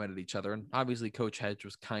complemented each other, and obviously Coach Hedge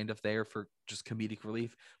was kind of there for just comedic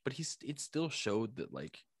relief, but it still showed that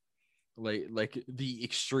like the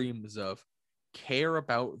extremes of care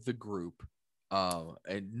about the group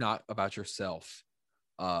and not about yourself,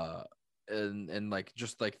 and like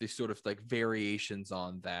just like these sort of like variations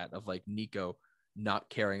on that of like Nico not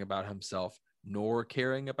caring about himself nor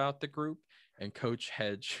caring about the group, and Coach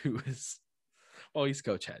Hedge, who is, well, he's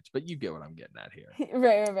Coach Hedge, but you get what I'm getting at here.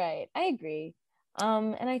 Right. I agree.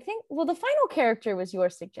 And I think, well, the final character was your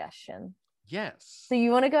suggestion. Yes. So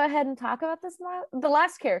you want to go ahead and talk about this, the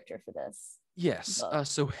last character for this? Yes.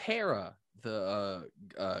 So Hera, the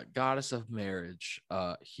goddess of marriage,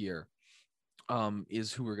 here,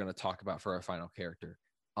 is who we're going to talk about for our final character.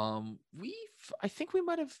 I think we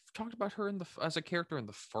might have talked about her as a character in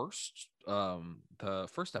the first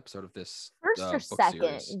episode of this first or second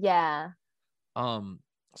series. Yeah.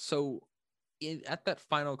 So at that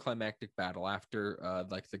final climactic battle, after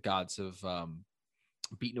like the gods have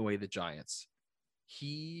beaten away the giants,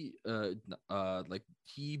 he like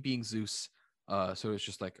he being Zeus, so it's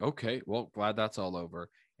just like, okay, well, glad that's all over.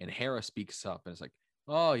 And Hera speaks up and it's like,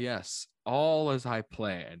 oh yes, all as I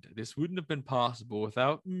planned. This wouldn't have been possible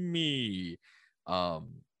without me.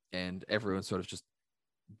 And everyone sort of just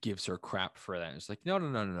gives her crap for that. It's like, no, no,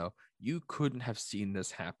 no, no, no. You couldn't have seen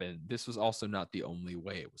this happen. This was also not the only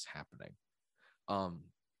way it was happening.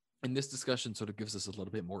 And this discussion sort of gives us a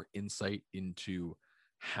little bit more insight into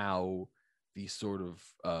how the sort of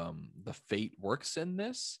the fate works in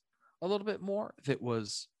this a little bit more. That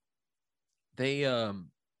was they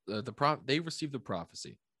they received the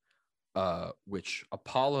prophecy, which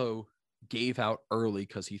Apollo gave out early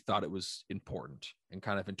because he thought it was important and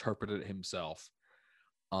kind of interpreted it himself.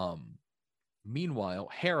 Meanwhile,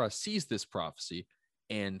 Hera sees this prophecy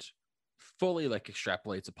and fully like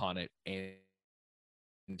extrapolates upon it and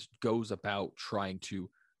goes about trying to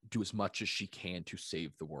do as much as she can to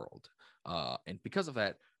save the world. And because of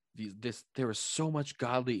that, there is so much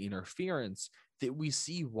godly interference that we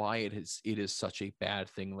see why it is such a bad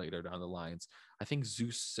thing later down the lines. I think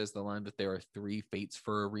Zeus says the line that there are 3 fates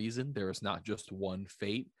for a reason. There is not just one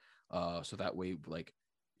fate. So that way, like,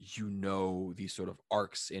 these sort of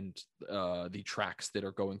arcs and the tracks that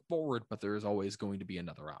are going forward, but there is always going to be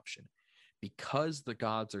another option. Because the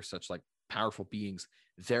gods are such like powerful beings,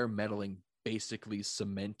 their meddling basically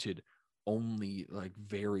cemented only like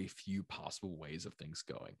very few possible ways of things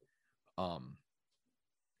going.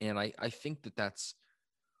 And I think that's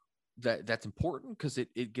important because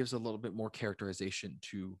it gives a little bit more characterization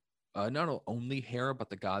to not only Hera but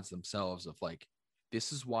the gods themselves, of like,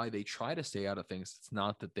 this is why they try to stay out of things. It's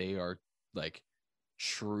not that they are like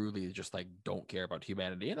truly just like don't care about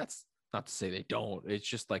humanity, and that's not to say they don't. It's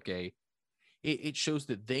just like it shows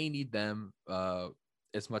that they need them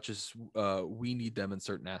as much as we need them in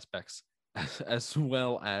certain aspects, as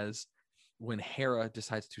well as when Hera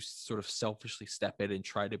decides to sort of selfishly step in and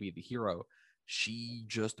try to be the hero, she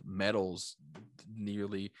just meddles,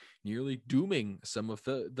 nearly dooming some of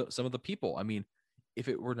the people. I mean, if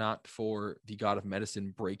it were not for the god of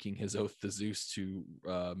medicine breaking his oath to Zeus to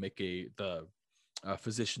make the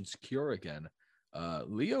physician's cure again,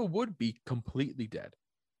 Leo would be completely dead.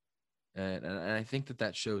 And I think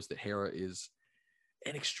that shows that Hera is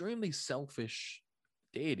an extremely selfish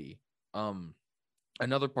deity.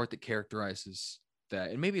 Another part that characterizes that,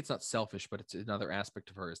 and maybe it's not selfish, but it's another aspect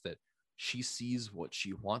of her, is that she sees what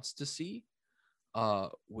she wants to see,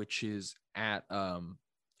 which is at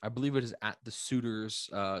I believe it is at the suitors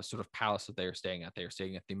sort of palace that they are staying at. They are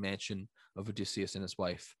staying at the mansion of Odysseus and his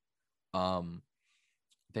wife.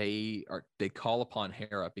 They call upon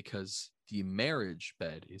Hera because the marriage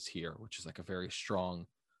bed is here, which is like a very strong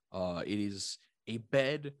it is a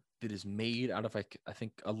bed that is made out of, like, I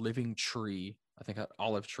think a living tree, I think an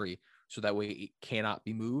olive tree, so that way it cannot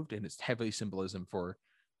be moved, and it's heavily symbolism for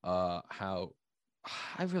how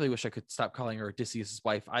I really wish I could stop calling her Odysseus'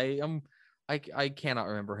 wife. I cannot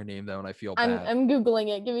remember her name though, and I feel bad. I'm googling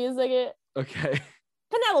it. Give me a second. Okay.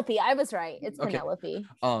 Penelope. I was right. It's Penelope.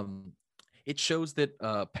 Okay. It shows that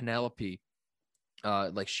Penelope,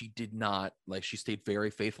 like, she did not, like, she stayed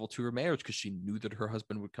very faithful to her marriage because she knew that her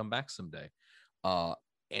husband would come back someday.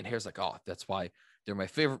 And Hera's like, oh, that's why they're my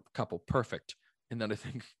favorite couple. Perfect. And then I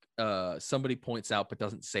think somebody points out but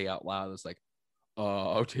doesn't say out loud, it's like,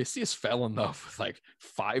 Odysseus fell in love with like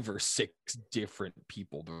 5 or 6 different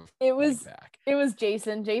people. It was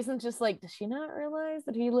Jason. Jason's just like, does she not realize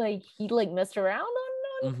that he messed around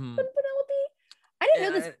on Penelope? I didn't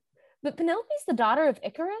know this, but Penelope's the daughter of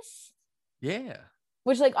Icarus. Yeah.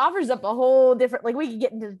 Which like offers up a whole different, like, we could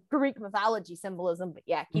get into Greek mythology symbolism, but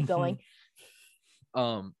yeah, keep going.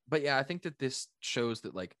 But yeah, I think that this shows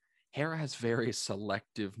that like Hera has very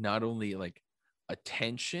selective, not only like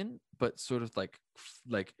attention, but sort of like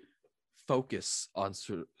focus on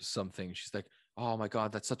sort of something. She's like, oh my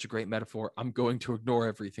god, that's such a great metaphor, I'm going to ignore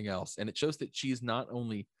everything else. And it shows that she's not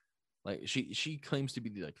only like, she claims to be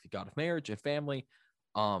the god of marriage and family,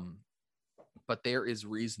 but there is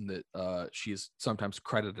reason that she is sometimes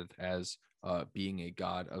credited as being a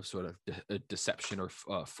god of sort of deception or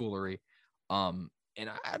foolery. And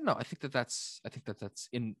I don't know, I think that's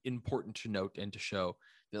important to note and to show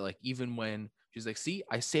that, like, even when she's like, see,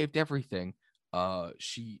 I saved everything,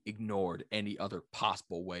 she ignored any other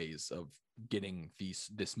possible ways of getting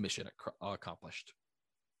this mission accomplished.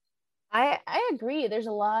 I agree. There's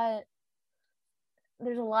a lot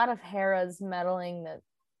of Hera's meddling that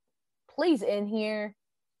plays in here,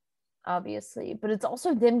 obviously, but it's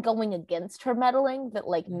also them going against her meddling that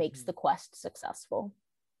like makes the quest successful.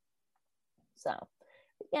 So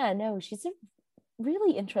yeah, no, she's a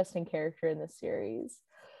really interesting character in this series.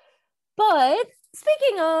 But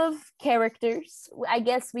speaking of characters, I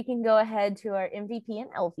guess we can go ahead to our MVP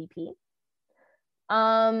and LVP.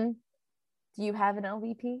 Do you have an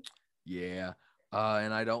LVP? Yeah.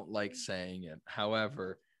 And I don't like saying it.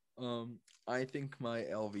 However, I think my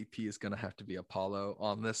LVP is gonna have to be Apollo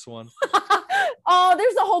on this one. Oh,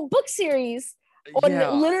 there's a whole book series on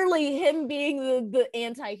Yeah. literally him being the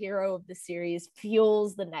anti-hero of the series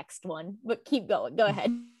fuels the next one. But keep going. Go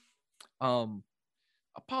ahead.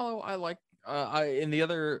 Apollo, I like. In the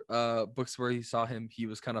other books where you saw him, he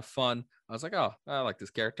was kind of fun. I was like, oh, I like this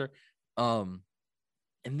character.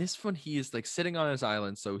 In this one, he is like sitting on his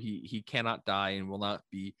island, so he cannot die and will not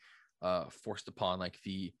be forced upon like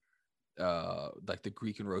the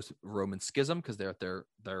Greek and Roman schism, because they're at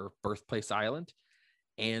their birthplace island,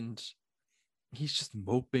 and he's just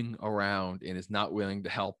moping around and is not willing to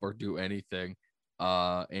help or do anything.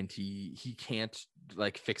 And he can't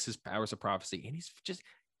like fix his powers of prophecy, and he's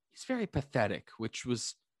very pathetic, which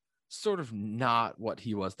was sort of not what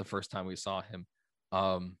he was the first time we saw him.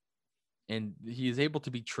 And he is able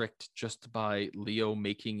to be tricked just by Leo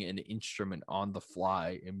making an instrument on the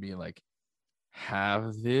fly and being like,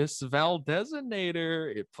 have this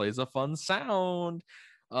Valdesignator. It plays a fun sound.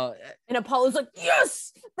 And Apollo's like,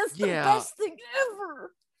 yes, that's the best thing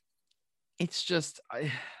ever. It's just,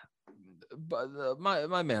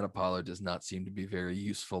 my man Apollo does not seem to be very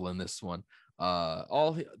useful in this one.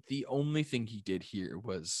 The only thing he did here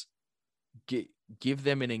was give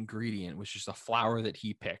them an ingredient, which is a flower that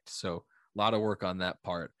he picked. So a lot of work on that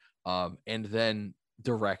part. And then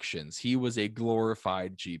directions. He was a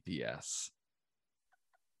glorified GPS.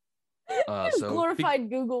 So glorified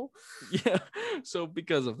Google. Yeah. So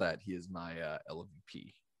because of that, he is my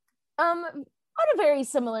LVP. On a very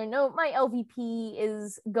similar note, my LVP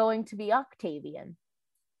is going to be Octavian.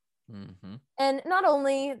 Mm-hmm. And not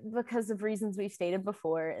only because of reasons we've stated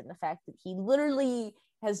before, and the fact that he literally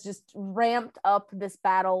has just ramped up this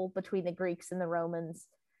battle between the Greeks and the Romans.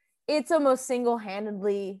 It's almost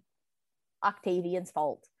single-handedly Octavian's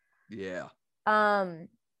fault. Yeah.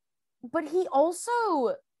 But he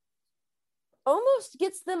also almost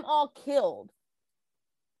gets them all killed.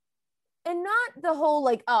 And not the whole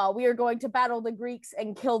like, oh, we are going to battle the Greeks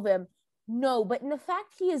and kill them. No, but in the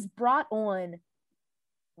fact he has brought on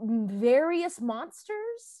various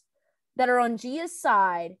monsters that are on Gia's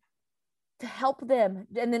side to help them.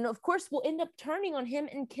 And then, of course, we'll end up turning on him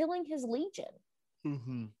and killing his legion.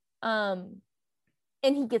 Mm-hmm.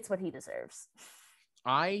 And he gets what he deserves.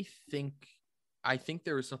 I think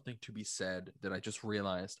there is something to be said that I just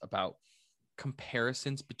realized about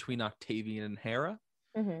comparisons between Octavian and Hera,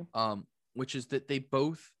 which is that they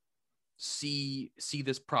both see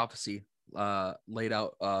this prophecy laid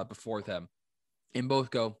out before them, and both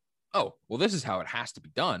go, oh, well, this is how it has to be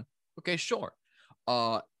done. Okay, sure.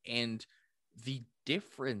 And the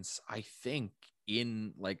difference, I think,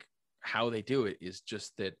 in like how they do it is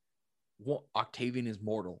just that Octavian is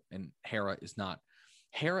mortal and Hera is not.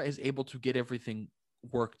 Hera is able to get everything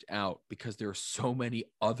worked out because there are so many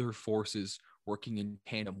other forces working in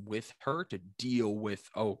tandem with her to deal with,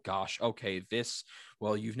 oh gosh, okay,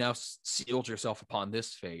 you've now sealed yourself upon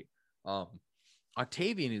this fate.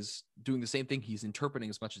 Octavian is doing the same thing. He's interpreting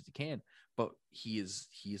as much as he can, but he is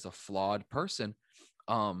a flawed person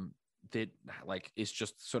that like is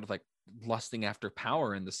just sort of like lusting after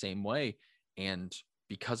power in the same way. And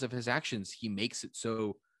because of his actions, he makes it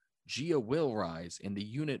so Gia will rise and the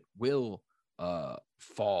unit will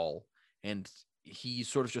fall. And he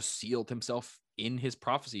sort of just sealed himself in his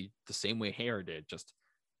prophecy the same way Hera did, just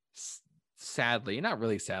sadly, not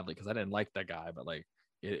really sadly, because I didn't like that guy, but like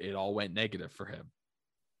it all went negative for him.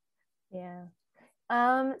 Yeah.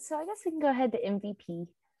 So I guess we can go ahead to MVP.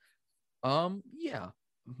 Yeah.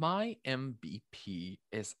 My MVP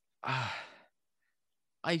is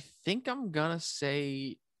I think I'm gonna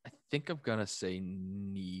say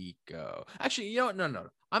Nico. Actually, you know what? No.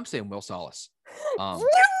 I'm saying Will Salas.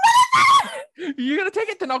 You're gonna take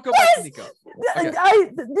it, then I'll go back to Nico. Okay. Did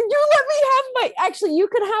you let me have my? Actually, you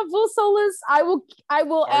can have Will Solis. I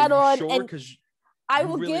will add on, sure? and I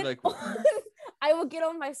will really get. Like I will get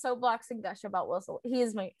on my soapbox and gush about Will Solis.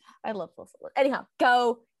 I love Will Solis. Anyhow,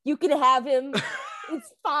 go. You can have him.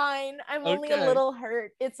 It's fine. I'm only a little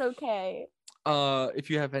hurt. It's okay. If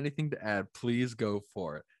you have anything to add, please go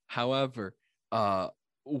for it. However,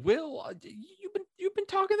 Will, you've been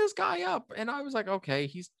talking this guy up, and I was like, okay,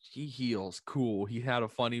 he heals, cool. He had a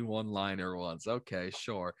funny one-liner once. Okay,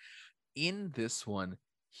 sure. In this one,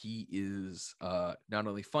 he is not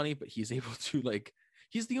only funny, but he's able to like.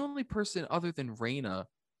 He's the only person other than Reyna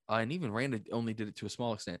and even Rand only did it to a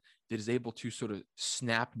small extent, that is able to sort of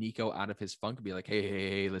snap Nico out of his funk and be like,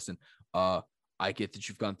 hey, listen, I get that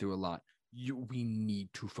you've gone through a lot. We need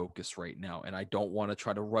to focus right now, and I don't want to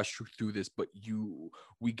try to rush you through this, but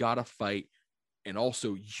we gotta fight. And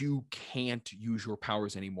also, you can't use your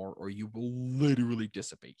powers anymore, or you will literally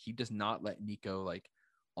dissipate. He does not let Nico like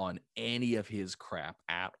on any of his crap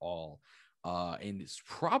at all. And it's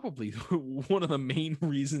probably one of the main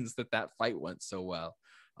reasons that fight went so well.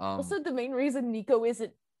 Also, the main reason Nico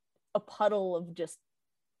isn't a puddle of just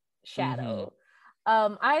shadow.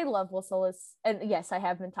 I love Will Solis, and yes, I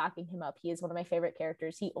have been talking him up. He is one of my favorite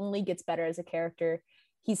characters. He only gets better as a character.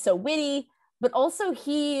 He's so witty, but also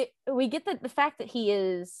we get the fact that he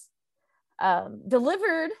is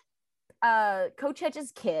delivered Coach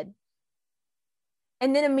Hedges' kid,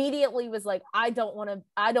 and then immediately was like, I don't want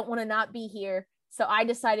to not be here, so I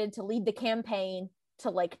decided to lead the campaign to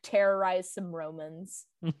like terrorize some Romans.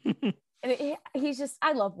 And he's just,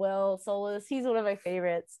 I love Will Solis. He's one of my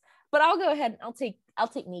favorites. But I'll go ahead and I'll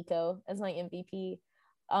take Nico as my MVP.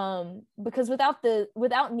 Because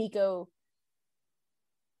without Nico,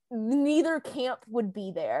 neither camp would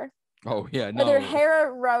be there. Oh yeah, no. Whether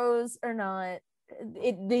Hera rose or not,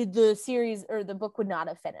 the series or the book would not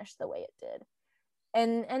have finished the way it did.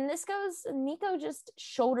 And this goes, Nico just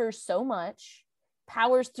shoulders so much,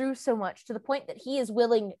 powers through so much to the point that he is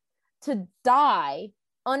willing to die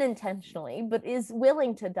unintentionally, but is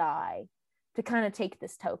willing to die to kind of take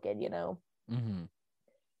this token, you know. And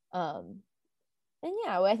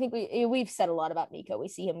yeah, I think we've said a lot about Nico. We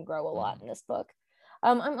see him grow a lot in this book.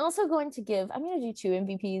 I'm also going to do 2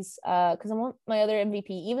 MVPs because I want my other MVP,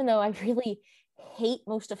 even though I really hate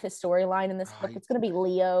most of his storyline in this book. It's going to be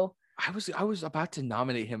Leo. I was about to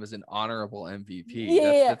nominate him as an honorable MVP.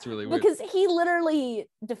 Yeah, that's really weird. Because he literally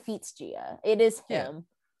defeats Gia. It is him.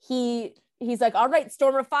 Yeah. He's like, all right,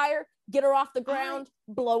 Storm of Fire, get her off the ground,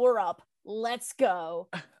 blow her up. Let's go.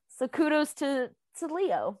 So kudos to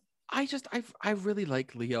Leo. I really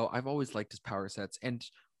like Leo. I've always liked his power sets. And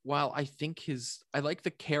while I think I like the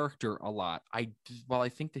character a lot, while I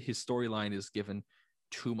think that his storyline is given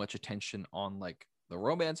too much attention on like the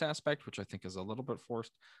romance aspect, which I think is a little bit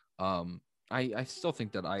forced, I still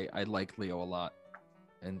think that I like Leo a lot.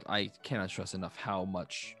 And I cannot stress enough how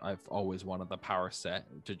much I've always wanted the power set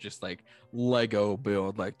to just like Lego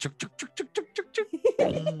build, like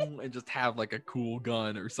and just have like a cool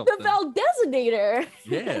gun or something. The Valdezinator.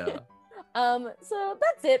 Yeah. So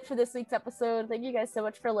that's it for this week's episode. Thank you guys so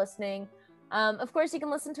much for listening. Of course, you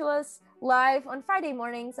can listen to us live on Friday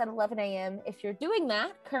mornings at 11 a.m. If you're doing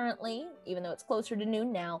that currently, even though it's closer to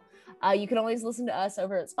noon now, you can always listen to us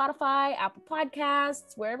over at Spotify, Apple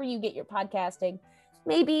Podcasts, wherever you get your podcasting.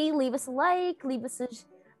 Maybe leave us a like, leave us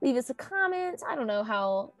a comment. I don't know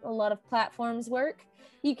how a lot of platforms work.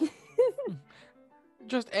 You can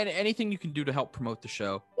just anything you can do to help promote the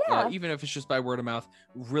show, even if it's just by word of mouth,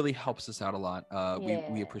 really helps us out a lot.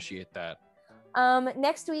 We appreciate that.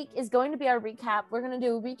 Next week is going to be our recap. We're going to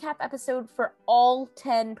do a recap episode for all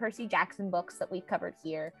 10 Percy Jackson books that we've covered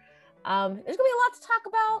here. There's going to be a lot to talk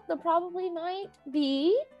about. There probably might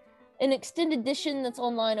be an extended edition that's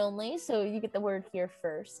online only, so you get the word here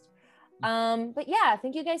first. But yeah,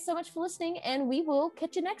 thank you guys so much for listening, and we will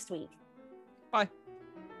catch you next week. Bye.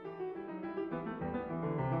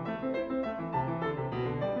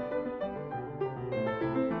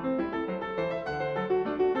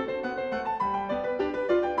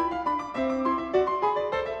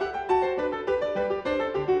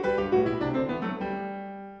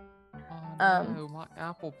 No, my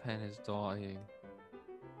Apple Pen is dying.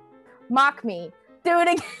 Mock me. Do it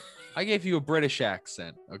again. I gave you a British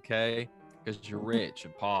accent, okay? Because you're rich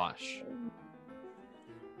and posh.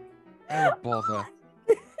 Don't bother.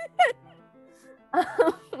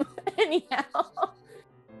 Anyhow.